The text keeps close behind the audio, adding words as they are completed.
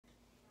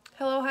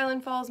Hello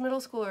Highland Falls middle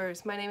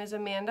schoolers, my name is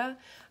Amanda.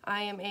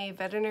 I am a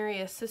veterinary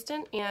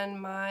assistant and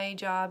my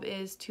job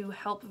is to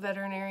help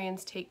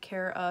veterinarians take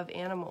care of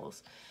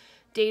animals.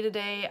 Day to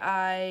day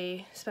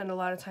I spend a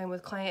lot of time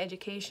with client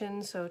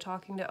education, so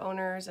talking to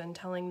owners and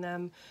telling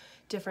them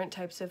different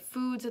types of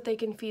foods that they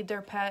can feed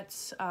their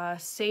pets,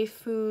 safe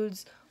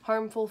foods,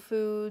 harmful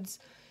foods,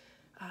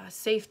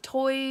 safe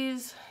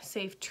toys,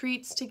 safe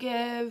treats to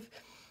give,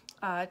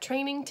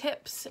 training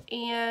tips,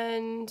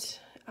 and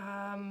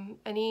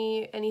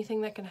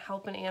anything that can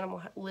help an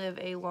animal live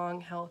a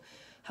long,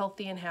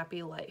 healthy and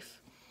happy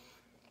life.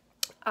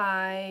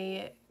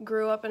 I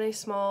grew up in a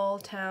small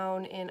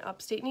town in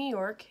upstate New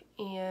York,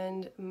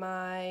 and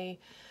my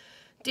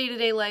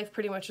day-to-day life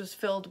pretty much was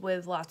filled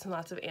with lots and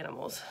lots of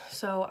animals.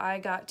 So I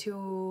got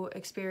to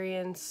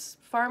experience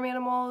farm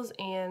animals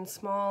and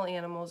small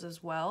animals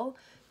as well.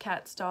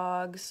 Cats,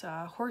 dogs,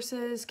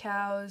 horses,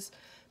 cows,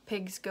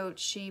 pigs,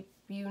 goats, sheep,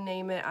 you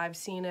name it, I've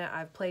seen it,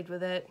 I've played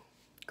with it,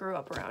 grew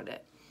up around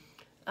it.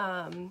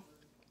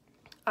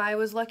 I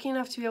was lucky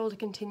enough to be able to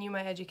continue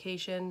my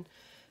education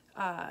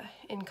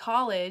in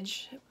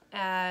college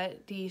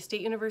at the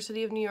State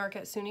University of New York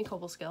at SUNY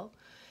Cobleskill,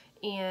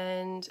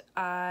 and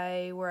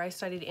where I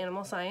studied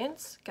animal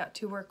science, got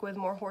to work with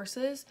more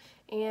horses,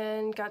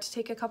 and got to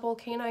take a couple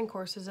canine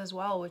courses as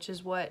well, which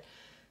is what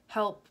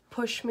helped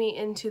push me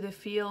into the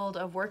field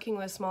of working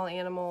with small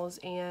animals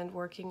and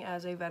working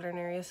as a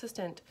veterinary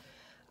assistant.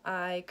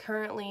 I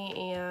currently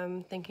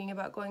am thinking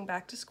about going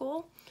back to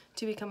school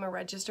to become a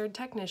registered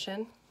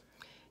technician,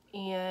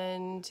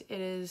 and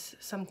it is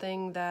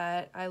something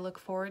that I look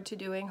forward to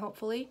doing,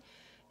 hopefully.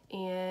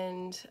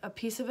 And a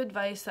piece of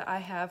advice that I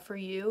have for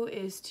you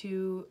is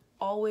to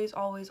always,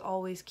 always,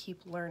 always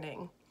keep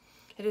learning.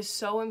 It is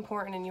so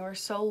important, and you are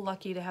so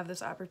lucky to have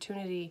this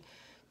opportunity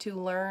to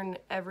learn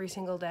every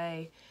single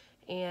day,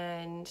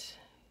 and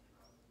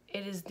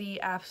it is the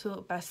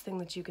absolute best thing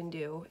that you can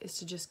do, is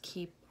to just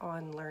keep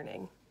on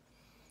learning.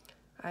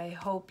 I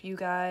hope you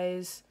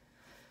guys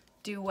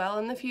do well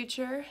in the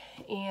future,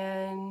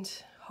 and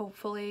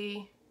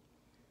hopefully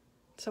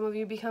some of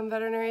you become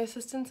veterinary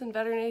assistants and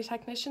veterinary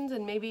technicians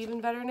and maybe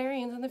even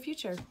veterinarians in the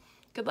future.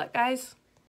 Good luck, guys.